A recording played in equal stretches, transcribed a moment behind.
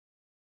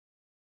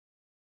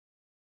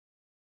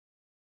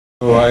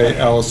So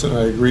Allison,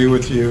 I agree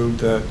with you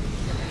that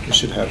we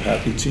should have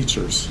happy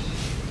teachers.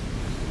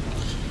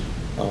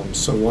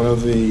 So one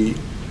of the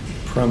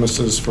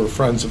premises for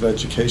Friends of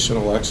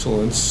Educational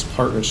Excellence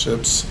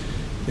partnerships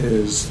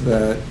is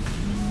that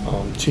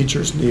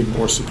teachers need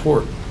more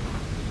support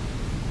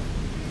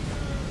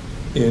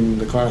in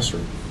the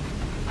classroom.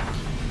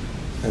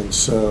 And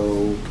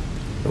so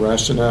the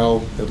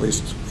rationale, at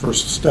least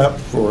first step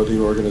for the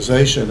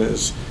organization,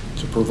 is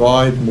to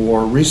provide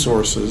more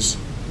resources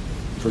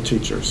for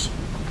teachers,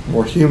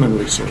 more human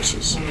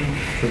resources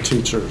for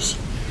teachers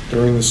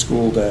during the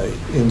school day,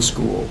 in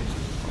school,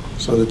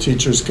 so that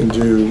teachers can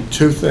do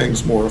two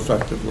things more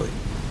effectively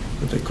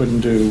that they couldn't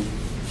do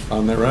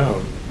on their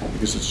own,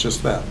 because it's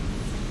just that.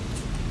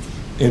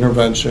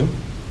 Intervention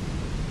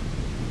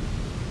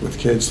with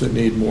kids that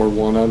need more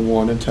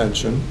one-on-one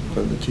attention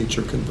than the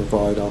teacher can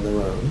provide on their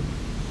own,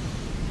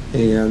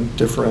 and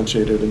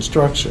differentiated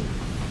instruction,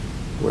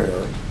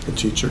 where the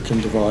teacher can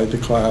divide the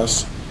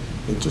class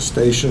into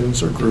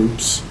stations or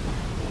groups,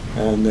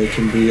 and they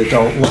can be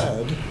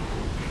adult-led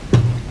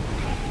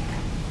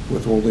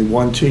with only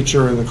one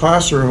teacher in the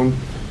classroom.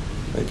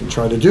 They can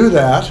try to do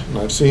that, and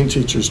I've seen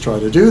teachers try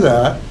to do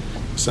that,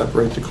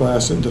 separate the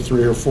class into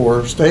 3 or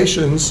 4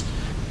 stations,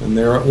 and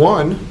they're at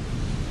one,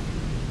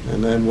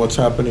 and then what's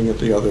happening at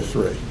the other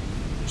 3.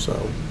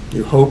 So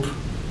you hope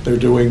they're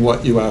doing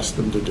what you ask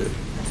them to do.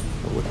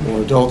 But with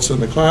more adults in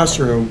the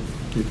classroom,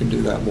 you can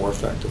do that more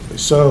effectively.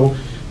 So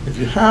if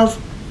you have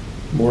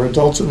more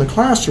adults in the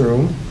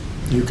classroom,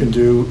 you can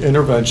do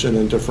intervention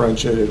and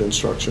differentiated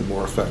instruction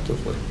more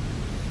effectively.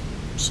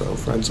 So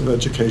Friends of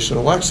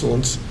Educational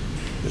Excellence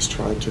is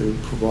trying to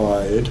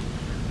provide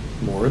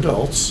more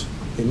adults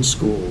in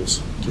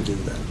schools to do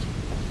that.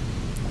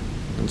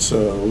 And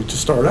so to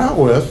start out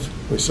with,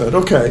 we said,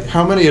 okay,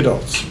 how many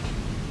adults?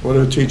 What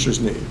do teachers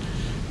need?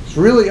 It's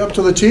really up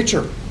to the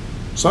teacher.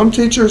 Some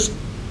teachers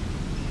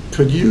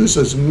could use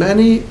as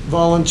many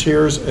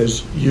volunteers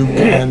as you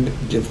can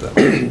give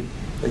them.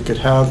 They could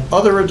have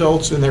other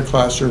adults in their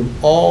classroom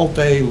all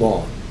day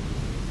long.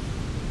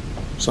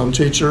 Some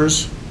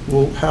teachers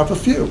will have a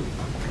few,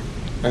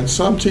 and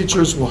some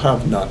teachers will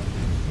have none,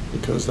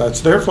 because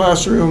that's their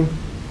classroom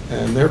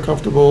and they're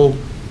comfortable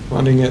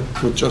running it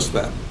with just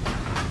them.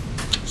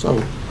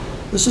 So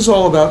this is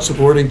all about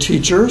supporting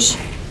teachers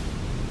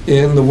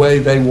in the way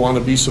they want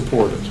to be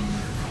supported.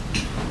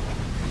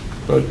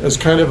 But as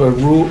kind of a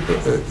rule,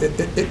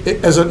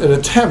 as an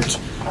attempt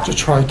to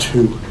try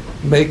to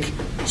make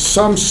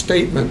some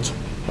statement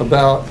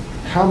about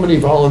how many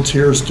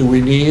volunteers do we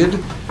need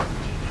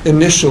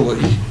initially,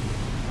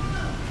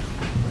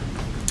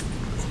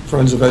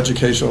 Friends of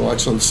Educational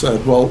Excellence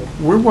said, well,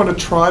 we want to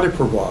try to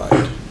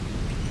provide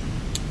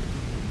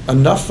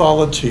enough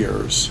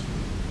volunteers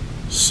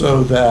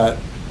so that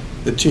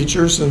the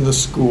teachers in the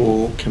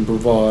school can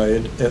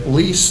provide at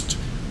least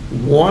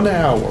 1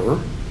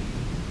 hour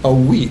a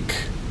week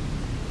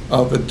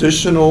of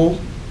additional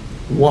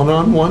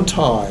one-on-one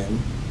time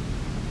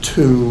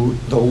to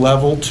the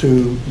level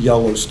 2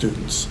 yellow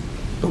students,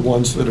 the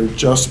ones that are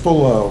just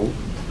below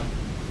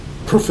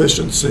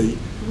proficiency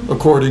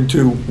according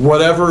to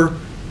whatever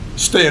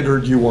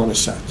standard you want to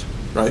set,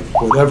 right?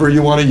 Whatever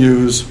you want to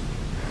use,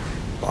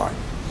 fine.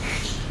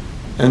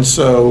 And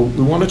so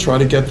we want to try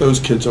to get those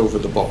kids over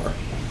the bar.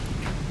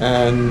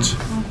 And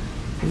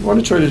we want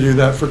to try to do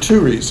that for 2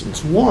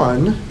 reasons.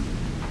 One,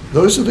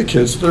 those are the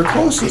kids that are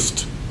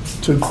closest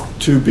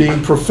to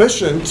being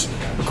proficient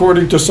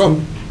according to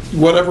some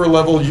whatever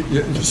level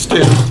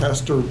standard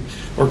test or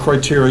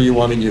criteria you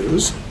want to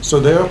use. So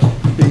they'll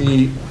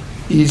be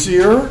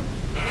easier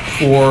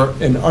for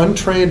an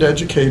untrained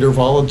educator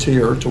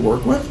volunteer to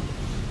work with,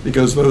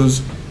 because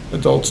those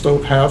adults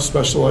don't have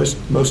specialized,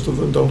 most of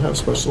them don't have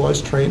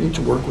specialized training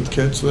to work with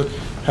kids that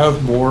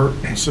have more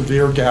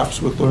severe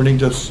gaps with learning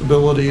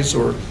disabilities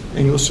or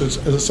English as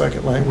a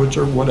second language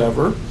or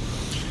whatever.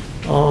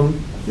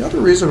 The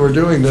other reason we're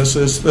doing this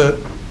is that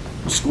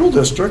the school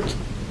district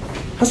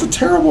has a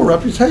terrible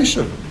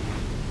reputation,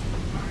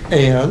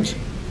 and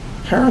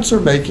parents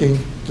are making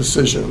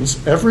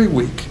decisions every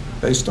week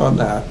based on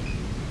that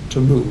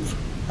to move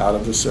out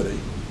of the city.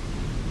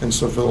 And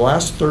so for the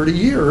last 30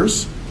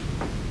 years,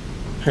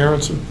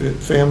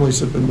 families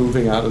have been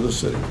moving out of the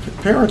city.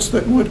 Parents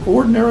that would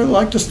ordinarily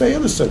like to stay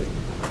in the city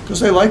because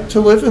they like to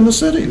live in the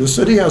city. The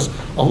city has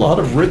a lot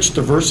of rich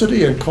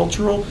diversity and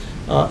cultural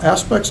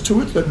aspects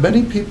to it that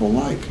many people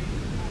like.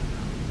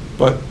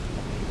 But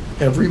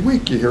every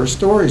week you hear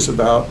stories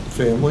about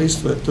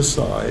families that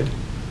decide,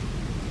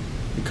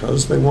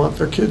 because they want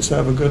their kids to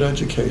have a good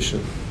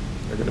education,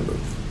 they're going to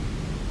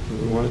move.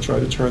 And we want to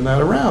try to turn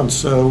that around.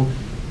 So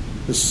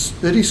the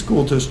city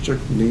school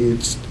district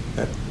needs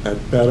a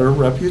better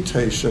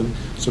reputation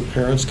so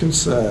parents can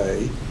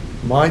say,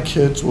 my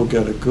kids will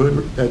get a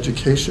good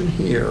education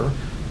here,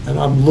 and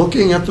I'm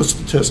looking at the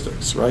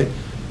statistics, right?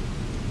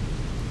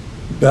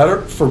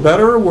 For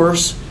better or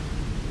worse,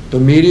 the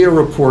media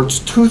reports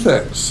 2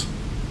 things,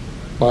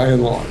 by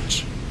and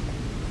large.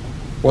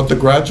 What the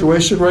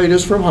graduation rate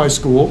is from high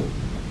school,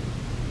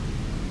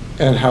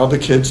 and how the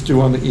kids do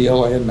on the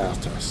ELA and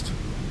math test.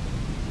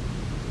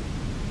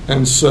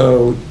 And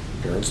so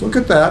parents look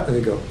at that and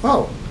they go,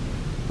 oh,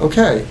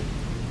 okay,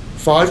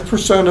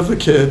 5% of the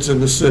kids in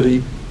the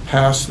city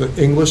pass the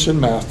English and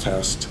math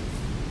test,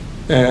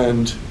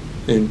 and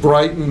in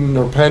Brighton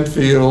or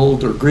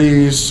Penfield or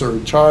Greece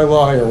or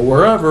Chili or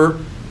wherever,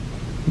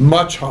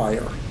 much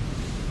higher.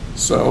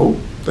 So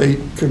they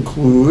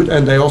conclude,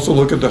 and they also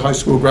look at the high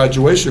school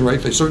graduation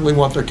rate. They certainly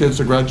want their kids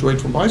to graduate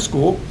from high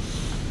school.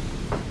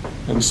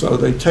 And so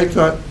they take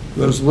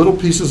those little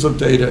pieces of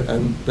data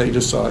and they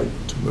decide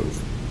to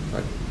move.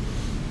 Right?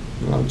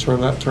 You want to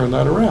turn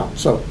that around.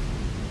 So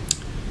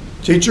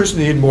teachers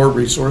need more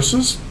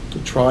resources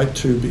to try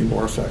to be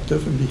more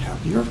effective and be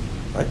happier,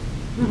 right?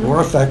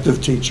 More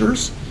effective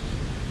teachers.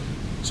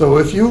 So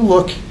if you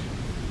look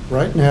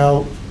right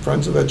now,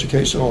 Friends of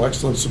Educational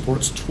Excellence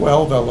supports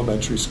 12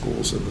 elementary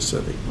schools in the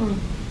city.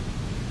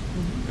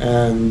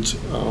 And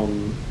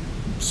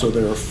so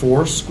there are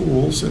 4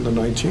 schools in the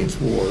 19th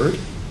Ward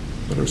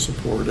that are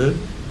supported.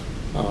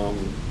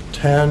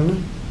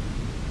 10,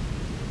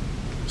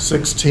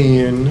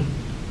 16,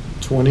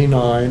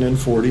 29, and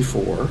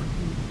 44.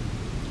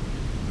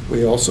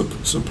 We also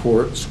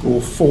support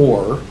School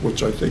 4,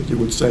 which I think you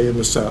would say in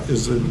the south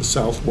is in the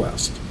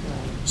Southwest.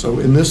 So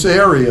in this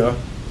area,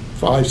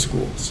 5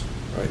 schools,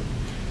 right?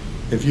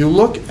 If you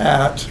look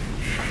at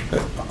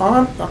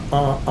on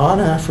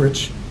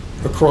average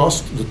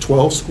across the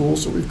 12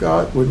 schools that we've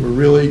got, when we're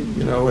really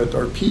at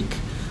our peak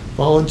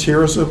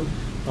volunteerism,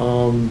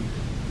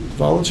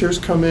 volunteers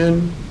come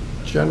in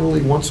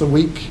generally once a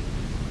week.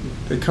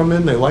 They come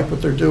in, they like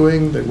what they're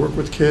doing, they work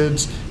with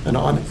kids, and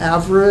on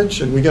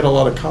average, and we get a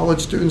lot of college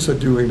students that are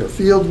doing their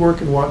field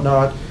work and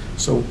whatnot,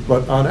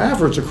 but on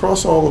average,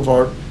 across all of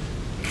our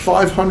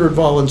 500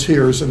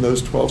 volunteers in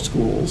those 12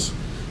 schools,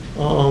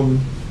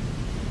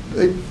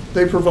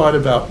 they provide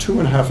about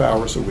 2.5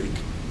 hours a week.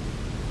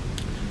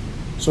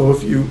 So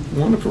if you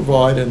want to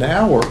provide an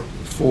hour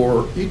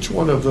for each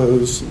one of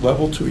those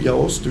level 2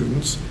 yellow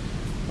students,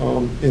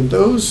 in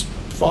those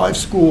 5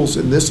 schools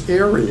in this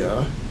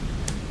area,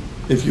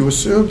 if you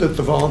assume that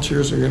the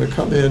volunteers are going to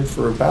come in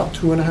for about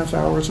 2.5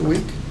 hours a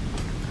week,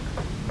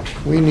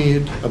 we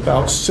need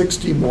about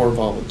 60 more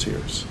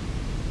volunteers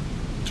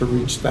to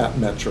reach that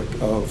metric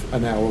of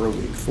an hour a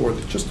week for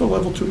just the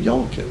level 2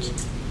 yellow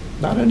kids,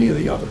 not any of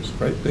the others,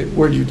 right?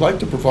 Where you'd like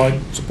to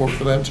provide support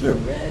for them too.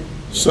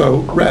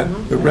 So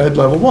the red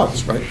level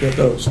 1s, right? Get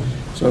those.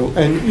 So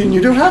and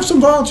you do have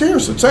some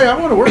volunteers that say, I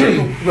want to work with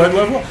the red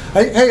level.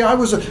 Hey,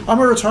 I'm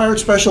a retired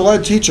special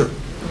ed teacher.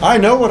 I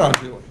know what I'm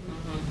doing.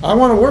 I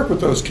want to work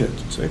with those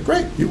kids. Say,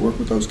 great, you work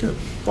with those kids,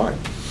 fine.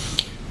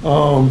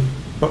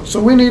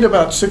 So we need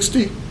about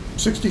 60,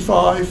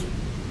 65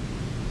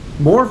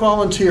 more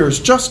volunteers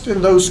just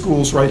in those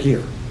schools right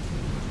here.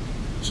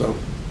 So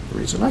the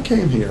reason I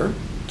came here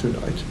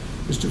tonight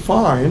is to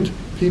find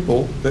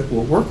people that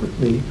will work with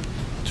me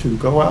to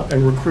go out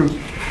and recruit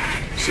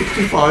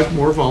 65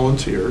 more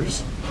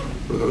volunteers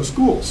for those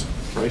schools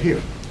right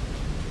here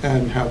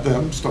and have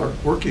them start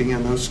working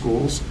in those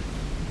schools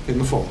in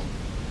the fall.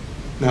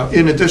 Now,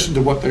 in addition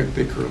to what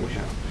they currently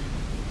have.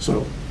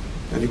 So,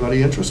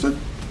 anybody interested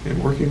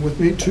in working with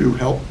me to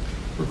help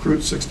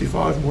recruit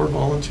 65 more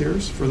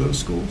volunteers for those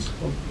schools?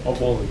 I'll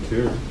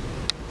volunteer.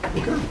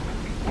 Okay.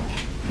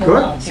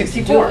 Good.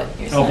 64.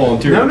 I'll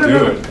volunteer to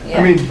do it. Yeah.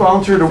 I mean,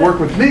 volunteer to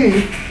work with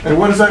me, and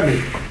what does that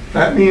mean?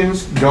 That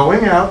means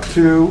going out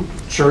to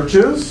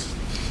churches,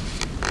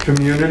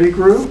 community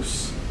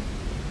groups,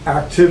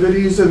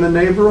 activities in the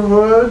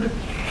neighborhood,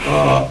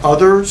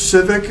 other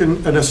civic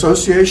and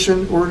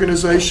association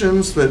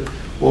organizations that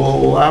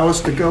will allow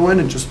us to go in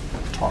and just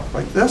talk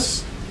like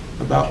this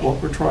about what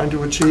we're trying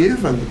to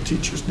achieve, and the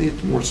teachers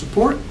need more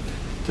support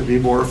to be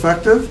more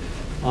effective,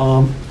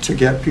 to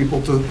get people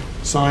to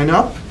sign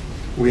up.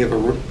 We have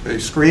a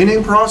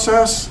screening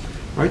process,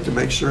 right, to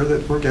make sure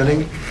that we're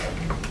getting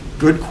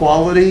good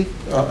quality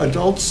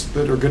adults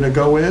that are going to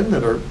go in,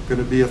 that are going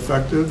to be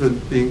effective in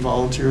being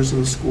volunteers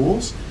in the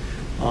schools.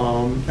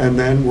 And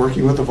then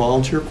working with the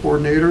volunteer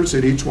coordinators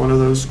at each one of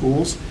those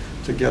schools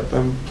to get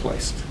them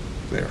placed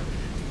there.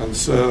 And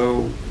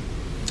so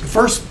the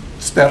first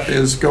step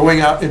is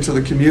going out into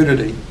the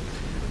community.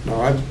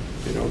 Now,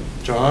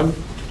 John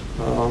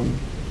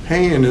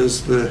Payne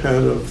is the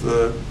head of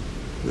the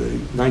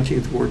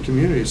 19th Ward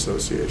Community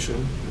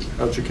Association,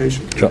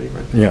 Education Committee,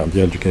 right? Yeah,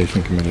 the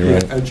Education Committee,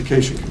 right? Yeah,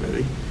 Education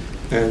Committee.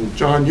 And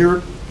John,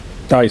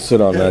 I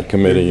sit on that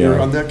committee, You're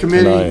on that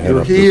committee,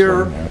 you're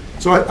here.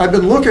 So I've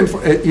been looking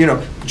for,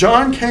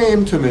 John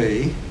came to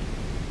me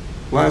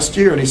last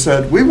year and he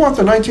said, we want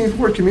the 19th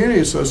Ward Community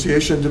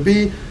Association to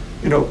be,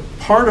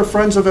 part of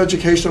Friends of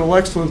Educational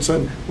Excellence,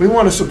 and we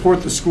want to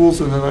support the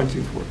schools in the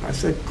 19th Ward. I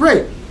said,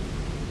 great.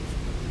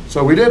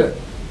 So we did it.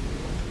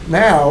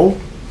 Now,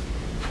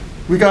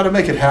 we got to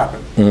make it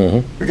happen.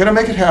 Mm-hmm. We got to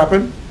make it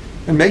happen,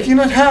 and making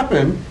it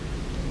happen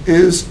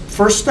is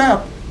first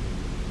step,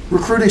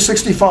 recruiting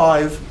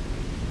 65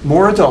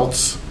 more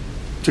adults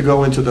to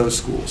go into those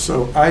schools.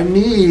 So I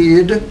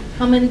need...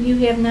 How many do you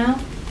have now?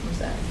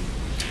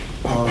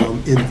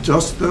 In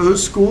just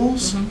those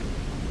schools,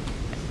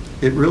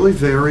 it really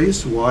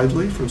varies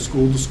widely from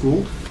school to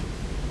school.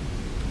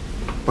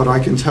 But I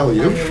can tell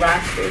you. On your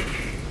roster.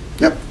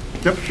 Yep.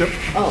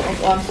 Oh,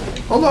 I'm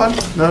sorry. Hold on.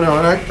 No,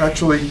 and I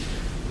actually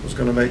was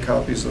going to make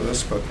copies of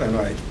this, but then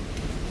I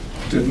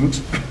didn't.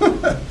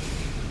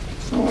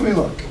 So let me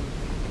look.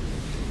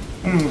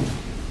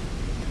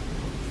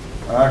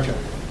 Okay.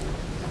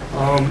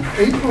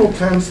 April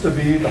tends to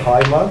be the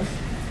high month.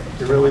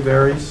 It really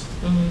varies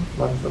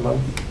month to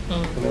month.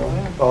 You know,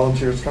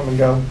 volunteers come and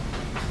go.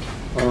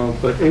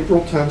 But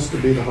April tends to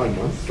be the high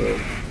month, so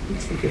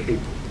let's look at April.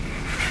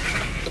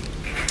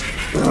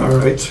 All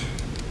right.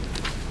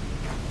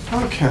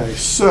 Okay,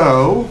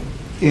 so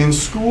in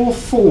school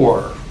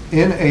 4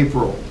 in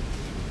April,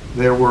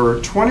 there were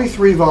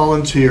 23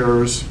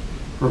 volunteers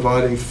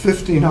providing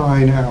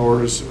 59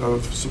 hours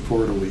of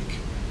support a week.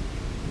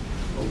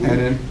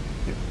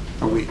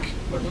 A week.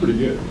 That's pretty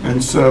good.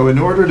 And so in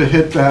order to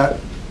hit that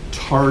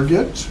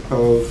target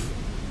of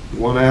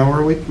 1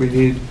 hour a week, we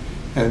need,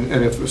 and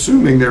if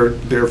assuming they're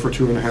there for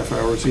 2.5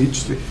 hours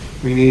each,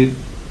 we need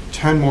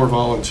 10 more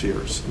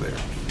volunteers there.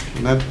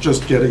 And that's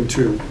just getting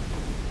to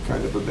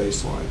kind of a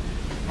baseline.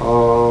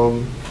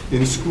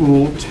 In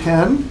school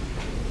 10,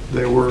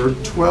 there were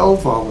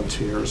 12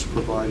 volunteers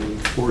providing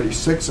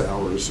 46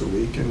 hours a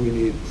week, and we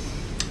need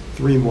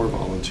 3 more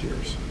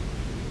volunteers.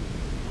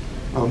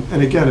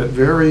 And again, it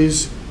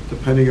varies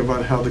depending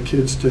upon how the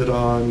kids did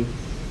on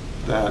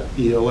that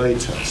ELA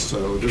test.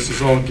 So this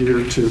is all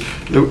geared to,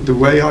 the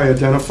way I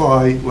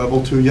identify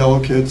level 2 yellow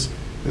kids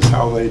is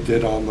how they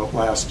did on the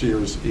last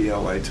year's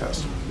ELA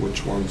test,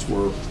 which ones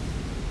were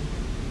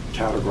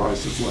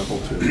categorized as level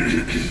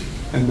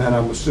 2. And then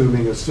I'm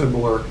assuming a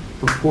similar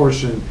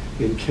proportion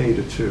in K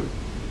to 2,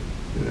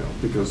 you know,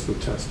 because the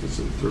test is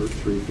in 3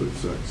 through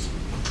 6.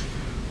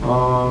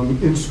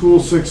 In school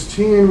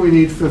 16, we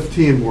need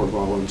 15 more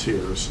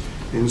volunteers.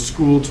 In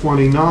school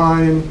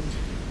 29,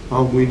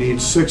 we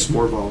need 6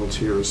 more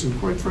volunteers. And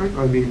quite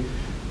frankly, I mean,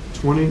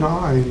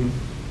 29,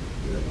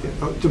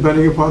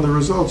 depending upon the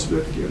results,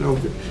 you know,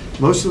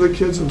 most of the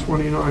kids in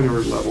 29 are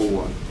at level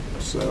 1.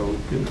 So,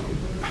 you know,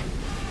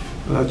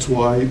 that's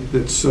why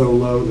it's so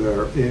low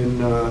there.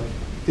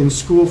 In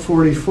school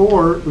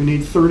 44, we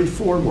need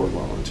 34 more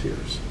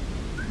volunteers.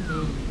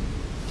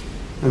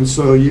 And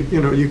so,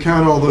 you know, you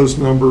count all those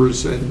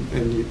numbers and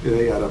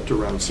they add up to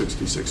around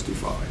 60,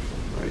 65,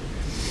 right?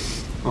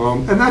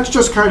 And that's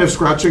just kind of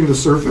scratching the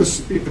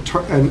surface.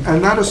 And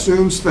that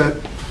assumes that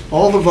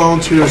all the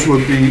volunteers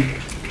would be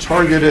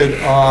targeted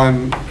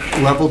on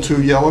level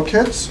 2 yellow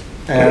kids,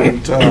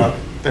 and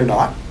they're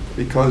not,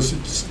 because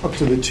it's up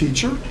to the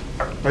teacher,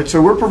 right?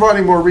 So we're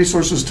providing more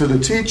resources to the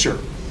teacher.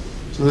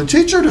 So the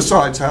teacher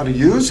decides how to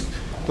use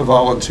the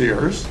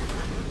volunteers,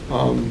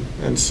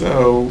 and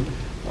so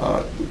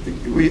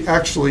we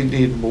actually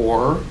need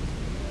more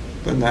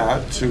than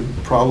that to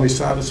probably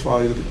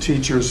satisfy the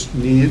teacher's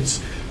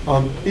needs.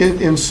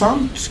 In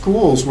some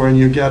schools, when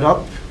you get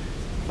up,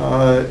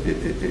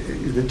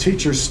 the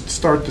teachers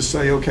start to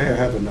say, okay, I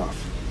have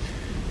enough,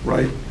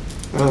 right?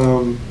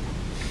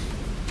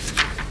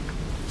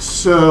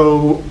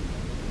 So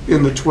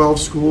in the 12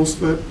 schools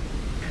that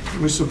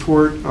we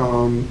support,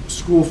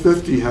 School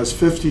 50 has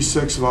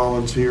 56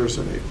 volunteers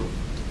in April,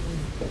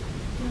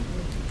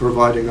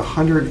 providing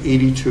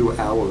 182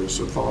 hours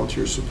of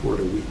volunteer support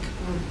a week.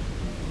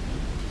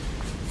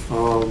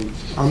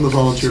 I'm the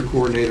volunteer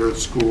coordinator at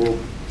School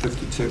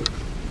 52.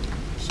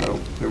 So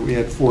we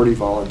had 40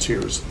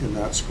 volunteers in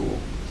that school.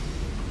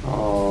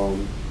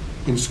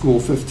 In School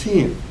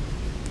 15,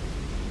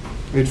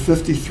 we had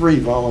 53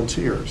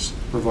 volunteers,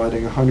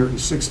 providing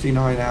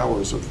 169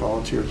 hours of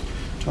volunteer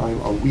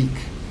time a week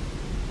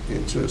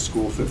into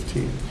School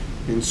 15.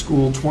 In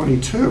School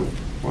 22,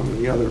 one of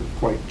the other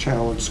quite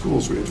challenged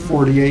schools, we had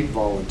 48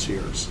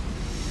 volunteers.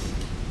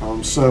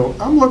 So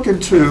I'm looking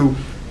to,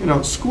 you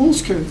know,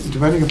 schools can,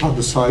 depending upon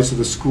the size of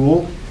the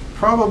school,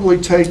 probably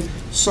take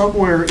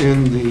somewhere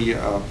in the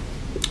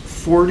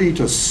 40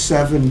 to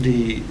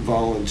 70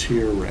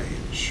 volunteer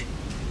range,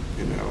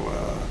 you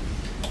know,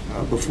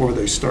 before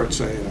they start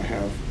saying, I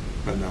have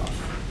enough.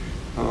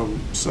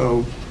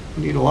 So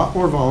we need a lot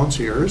more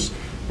volunteers,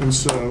 and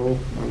so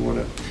I want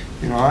to,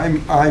 you know,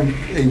 I'm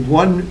a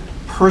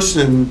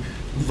one-person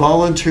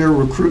volunteer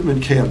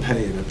recruitment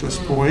campaign at this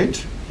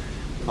point.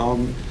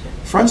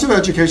 Friends of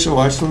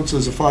Educational Excellence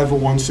is a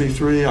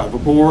 501c3. I have a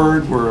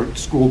board. We're a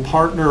school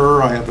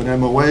partner. I have an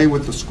MOA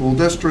with the school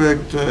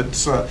district.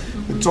 It's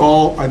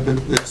all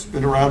it's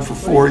been around for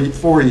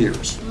 4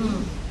 years,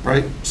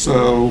 right?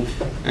 So,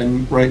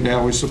 and right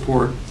now we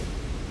support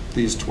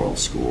these 12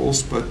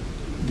 schools, but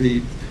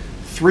the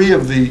 3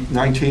 of the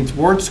 19th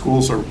ward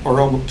schools are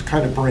almost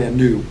kind of brand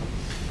new,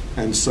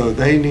 and so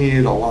they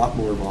need a lot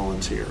more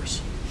volunteers.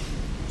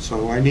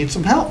 So I need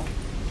some help.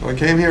 So I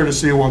came here to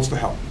see who wants to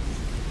help.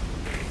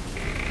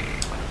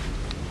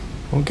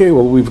 Okay,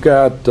 well, we've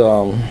got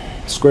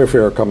Square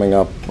Fair coming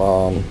up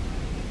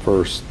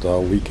first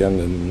weekend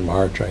in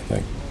March, I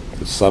think.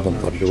 The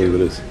 7th, I believe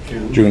it is.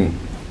 June.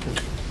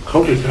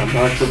 Hope it's not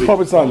March. Hope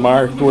it's not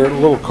March. We're a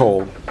little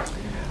cold.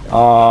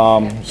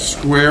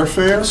 Square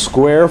Fair?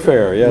 Square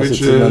Fair, yes,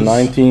 Which it's in the is-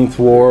 19th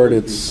Ward.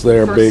 It's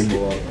their First- big,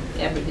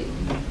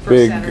 First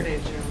big, Saturday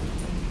of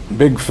June.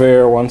 big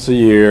fair once a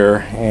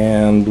year,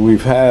 and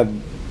we've had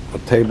a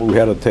table. We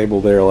had a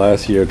table there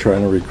last year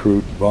trying to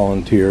recruit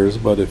volunteers.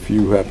 But if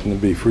you happen to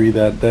be free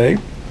that day,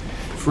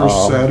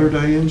 First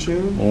Saturday in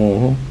June?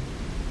 mhm,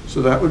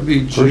 So that would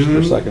be first or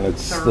June second,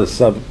 it's the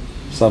Third.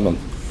 7th.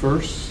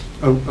 1st?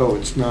 Oh,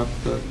 it's not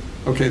the,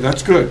 okay,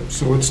 that's good.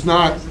 So it's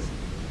not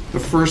the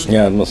first,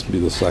 Yeah, it must be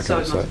the So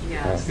second. it must,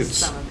 yeah, it's the It's-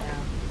 7th,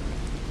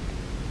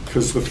 yeah.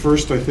 because the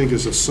first, I think,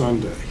 is a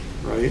Sunday,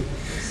 right?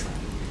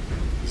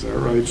 Is that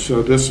right?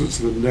 So this is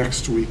the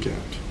next weekend.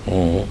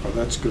 Mhm. Oh,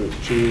 that's good.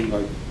 June,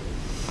 like,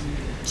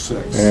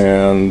 6th.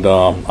 And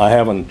I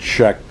haven't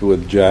checked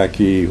with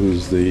Jackie,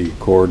 who's the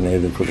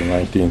coordinator for the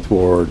 19th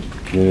Ward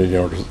Community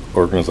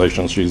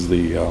Organization. She's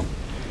the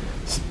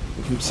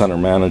center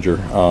manager.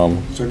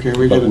 So can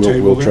we get a But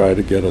table we'll there?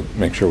 try to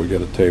make sure we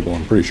get a table.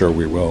 I'm pretty sure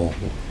we will.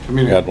 I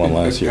mean, We had one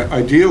last year.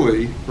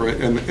 Ideally, right,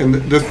 and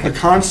the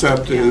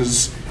concept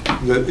is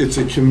that it's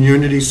a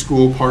community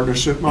school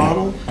partnership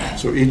model.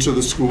 So each of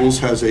the schools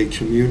has a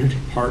community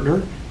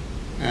partner,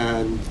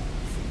 and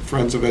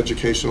Friends of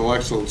Educational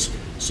Excellence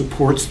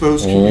supports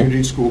those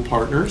community school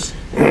partners.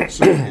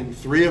 So in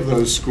 3 of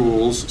those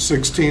schools,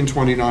 16,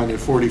 29, and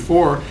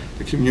 44,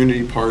 the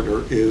community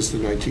partner is the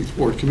 19th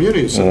Ward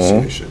Community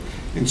Association.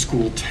 In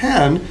School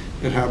 10,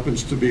 it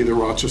happens to be the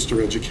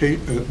Rochester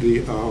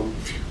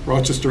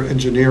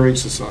Engineering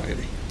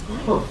Society.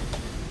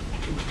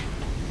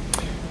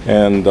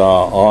 And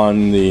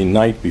on the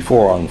night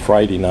before, on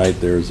Friday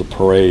night, there's a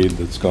parade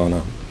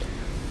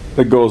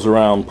that goes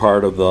around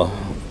part of the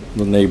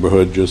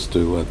neighborhood just to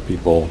let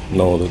people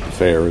know that the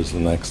fair is the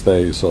next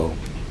day. So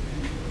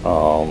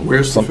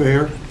Where's the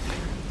fair?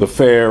 the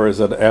fair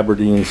is at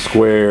Aberdeen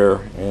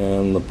Square,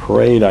 and the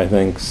parade, I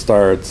think,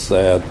 starts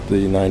at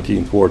the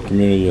 19th Ward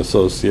Community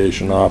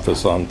Association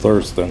office on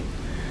Thurston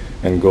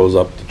and goes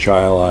up to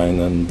Chi-Line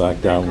and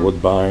back down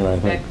Woodbine, I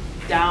think.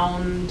 Back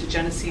down to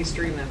Genesee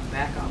Street and then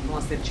back up,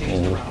 unless they've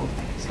changed the route.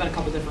 It's been a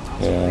couple different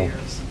routes over the Yeah.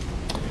 years.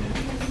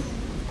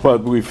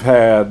 But we've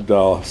had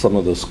some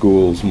of the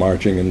schools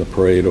marching in the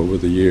parade over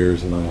the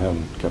years, and I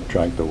haven't kept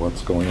track of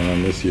what's going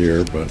on this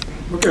year, but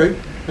Okay.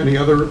 Any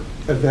other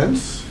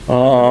events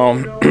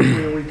um,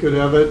 where we could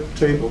have a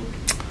table?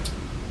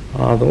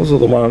 those are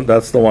the one.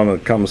 That's the one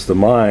that comes to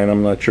mind.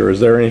 I'm not sure. Is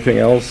there anything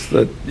else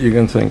that you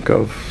can think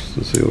of,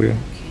 Cecilia?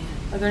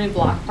 Are there any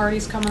block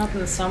parties coming up in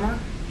the summer?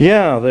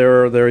 Yeah,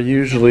 there's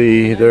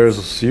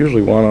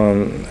usually one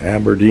on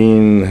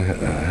Aberdeen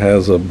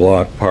has a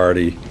block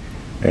party,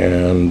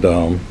 and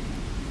we'll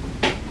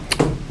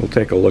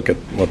take a look at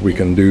what we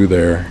can do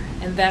there.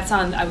 And that's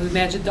on, I would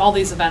imagine, all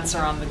these events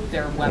are on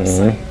their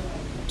website.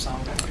 So,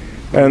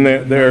 And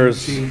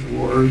there's 19th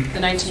Ward, the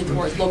 19th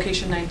Ward,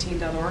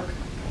 location19.org.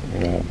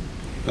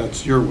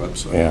 that's your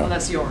website. yeah. Oh,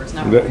 that's yours,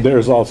 not mine.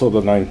 There's also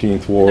the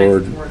 19th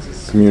Ward 19th Ward's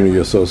is- Community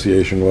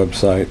Association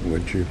website,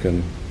 which you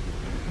can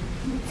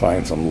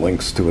find some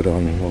links to it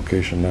on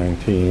location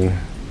 19.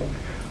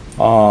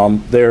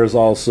 There's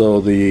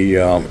also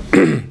the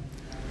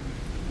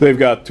they've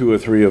got 2 or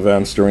 3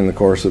 events during the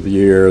course of the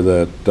year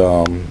that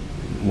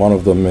one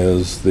of them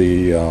is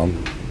the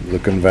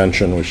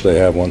convention, which they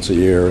have once a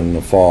year in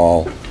the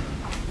fall.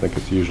 I think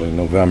it's usually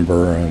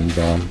November, and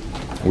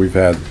we've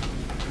had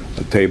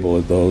a table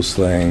at those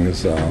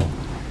things.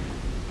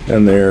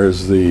 And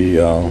there's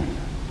the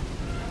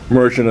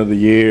Merchant of the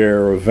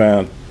Year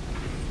event,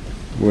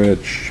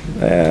 which,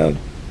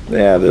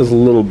 there's a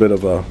little bit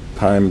of a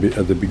time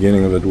at the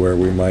beginning of it where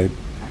we might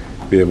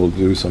be able to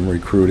do some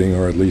recruiting,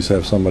 or at least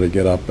have somebody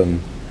get up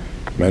and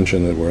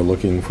mention that we're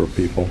looking for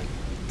people.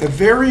 A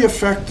very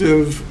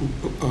effective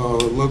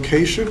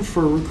location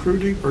for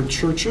recruiting are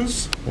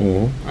churches.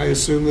 I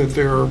assume that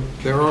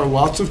there are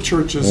lots of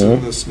churches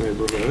in this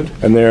neighborhood.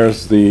 And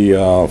there's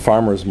the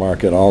farmers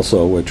market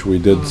also, which we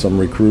did some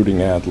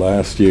recruiting at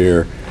last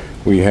year.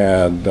 We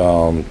had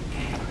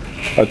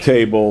a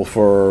table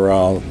for,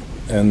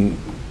 and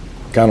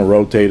kind of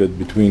rotated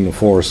between the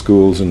 4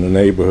 schools in the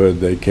neighborhood.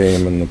 They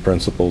came, and the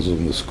principals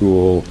of the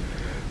school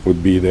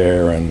would be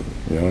there and,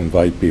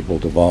 invite people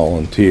to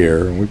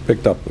volunteer. And we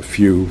picked up a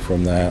few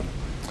from that.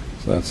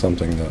 So that's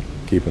something to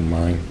keep in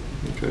mind.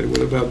 Okay, what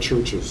about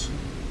churches?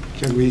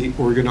 Can we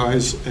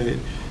organize a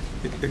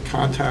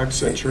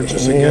contacts at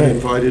churches and get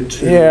invited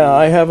to? Yeah,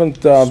 I haven't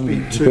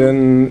speak to-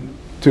 been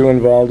too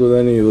involved with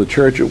any of the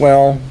churches.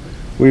 Well,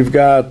 we've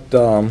got,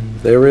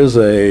 there is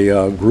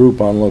a group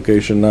on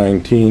location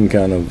 19,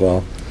 kind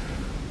of,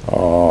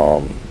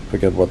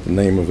 forget what the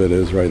name of it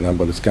is right now,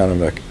 but it's kind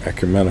of an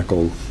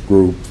ecumenical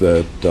group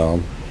that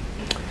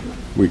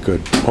we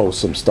could post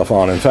some stuff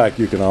on. In fact,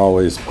 you can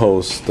always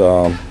post.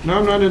 No,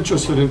 I'm not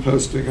interested in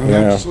posting. I'm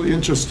Yeah. actually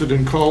interested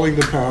in calling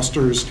the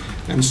pastors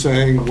and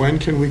saying, when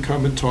can we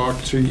come and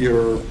talk to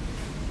your,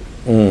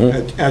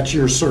 at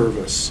your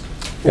service?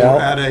 Or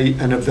Yeah. at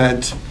an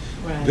event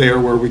Right. there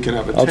where we can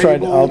have a I'll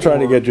table. try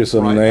to or get you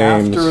some right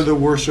names. after the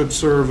worship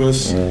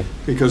service,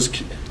 because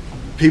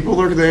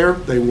people are there,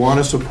 they want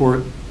to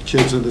support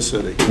kids in the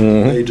city.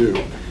 They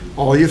do.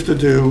 All you have to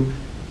do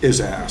is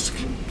ask.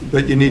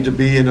 But you need to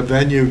be in a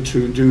venue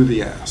to do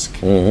the ask.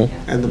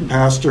 And the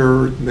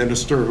pastor,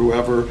 minister,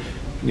 whoever,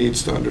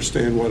 needs to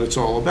understand what it's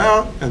all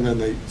about, and then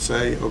they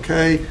say,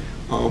 okay,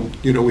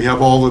 we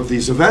have all of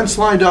these events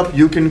lined up,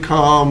 you can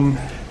come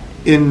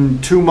in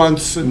 2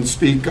 months and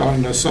speak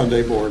on a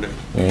Sunday morning,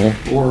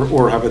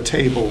 or have a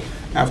table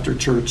after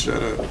church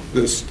at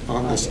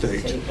on this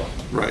date. Table.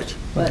 Right.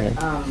 But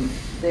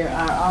there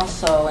are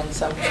also in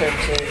some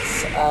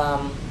churches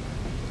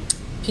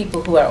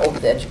people who are over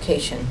the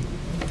education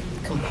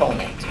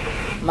component.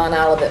 Mount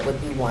Olivet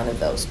would be one of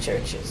those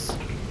churches.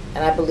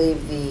 And I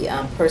believe the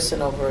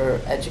person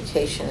over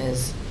education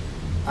is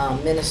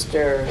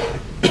Minister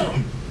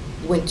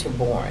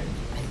Winterbourne.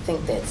 I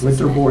think that's his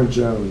name. Winterbourne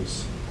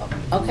Jones.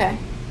 Okay.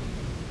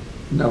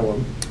 Know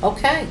him.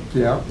 Okay.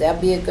 Yeah.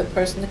 That'd be a good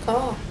person to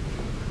call.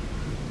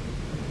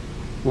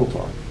 We'll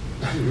talk.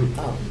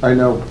 Oh. I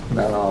know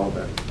Mount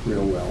Olivet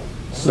real well.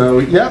 So,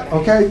 yeah,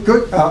 okay,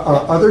 good.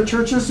 Other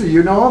churches that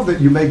you know of that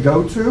you may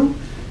go to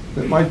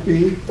that might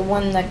be? The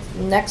one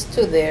next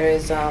to there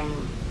is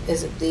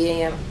it the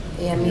AME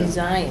Yeah.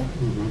 Zion?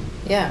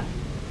 Yeah.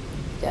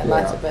 Got Yeah.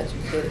 lots of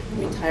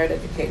retired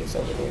educators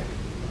over there.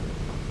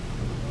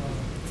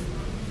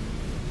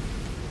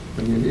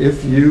 I mean,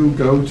 if you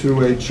go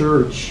to a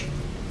church,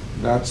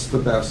 that's the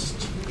best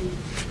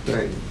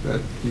thing.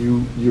 That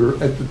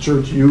you're at the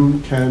church,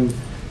 you can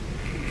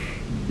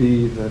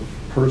be the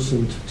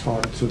person to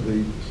talk to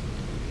the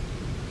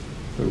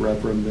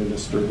reverend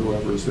minister,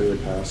 whoever's there,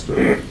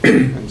 pastor,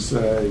 and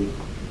say,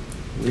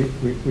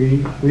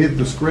 we have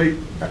this great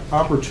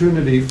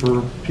opportunity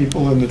for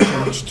people in the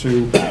church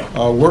to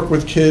work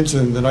with kids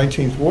in the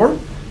 19th Ward.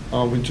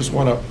 We just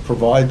want to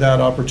provide that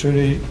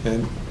opportunity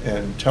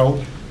and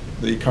tell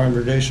the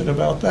congregation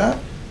about that.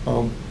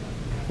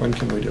 When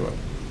can we do it?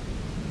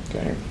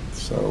 Okay,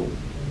 so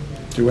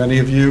do any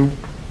of you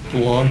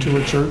belong to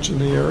a church in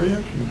the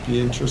area? You'd be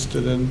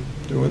interested in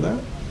doing that?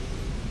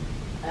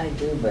 I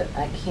do, but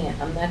I can't.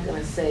 I'm not going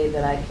to say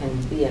that I can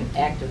be an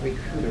active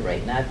recruiter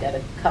right now. I've got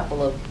a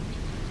couple of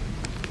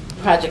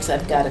projects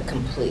I've got to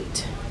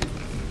complete.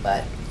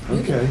 But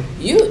Okay.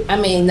 I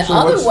mean, the So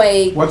other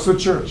way, What's the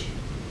church?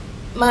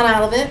 Mount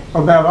Olivet,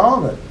 Oh, Mount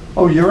Olivet.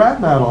 Oh, you're at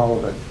Mount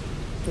Olivet.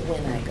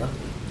 when I go.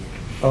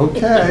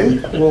 Okay,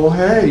 well,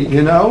 hey,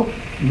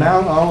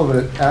 Mount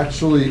Olivet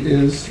actually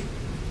is,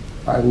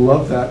 I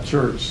love that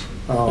church.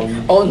 Oh,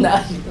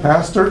 no.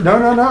 Pastor,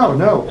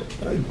 no.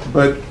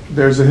 But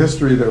there's a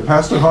history there.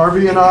 Pastor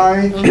Harvey and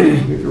I,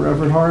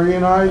 Reverend Harvey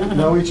and I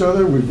know each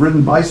other. We've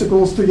ridden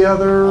bicycles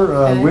together.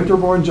 Okay.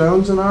 Winterbourne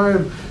Jones and I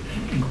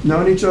have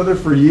known each other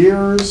for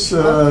years.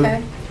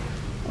 Okay.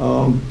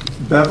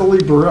 Beverly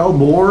Burrell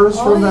Moore's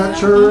from that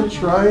church,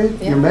 right?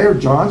 Yeah. Your Mayor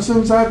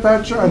Johnson's at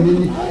that church. I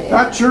mean,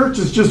 that church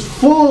is just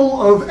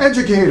full of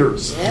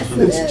educators. Yes, it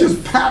It's is.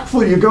 just packed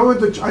full. You go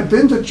into, I've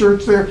been to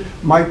church there.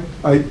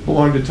 I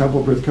belong to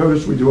Temple Bridge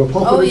Kodesh. We do a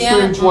pulpit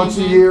exchange once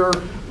a year,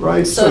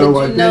 right? So did you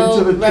I've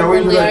know been to going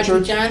Reverend to that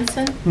Leandrew church.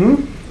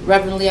 Johnson?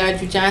 Reverend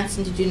Leandrew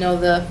Johnson, did you know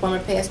the former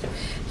pastor?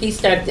 He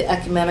started the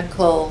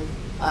ecumenical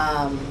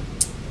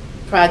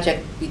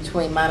project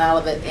between Mount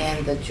Olivet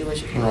and the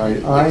Jewish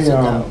community Right. years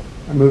ago.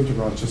 I moved to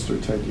Rochester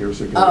 10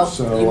 years ago, Oh,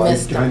 so you I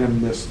missed it. kind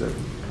of missed it.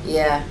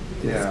 Yeah,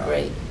 Yeah. it's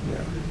great. Yeah.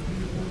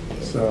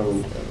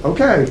 So,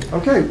 okay,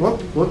 well,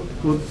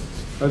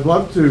 I'd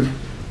love to.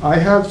 I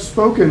have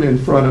spoken in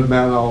front of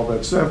Mount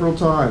Olivet several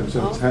times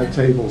and had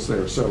Okay. tables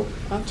there, so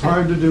Okay.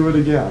 time to do it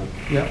again.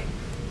 Yeah,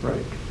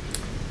 right.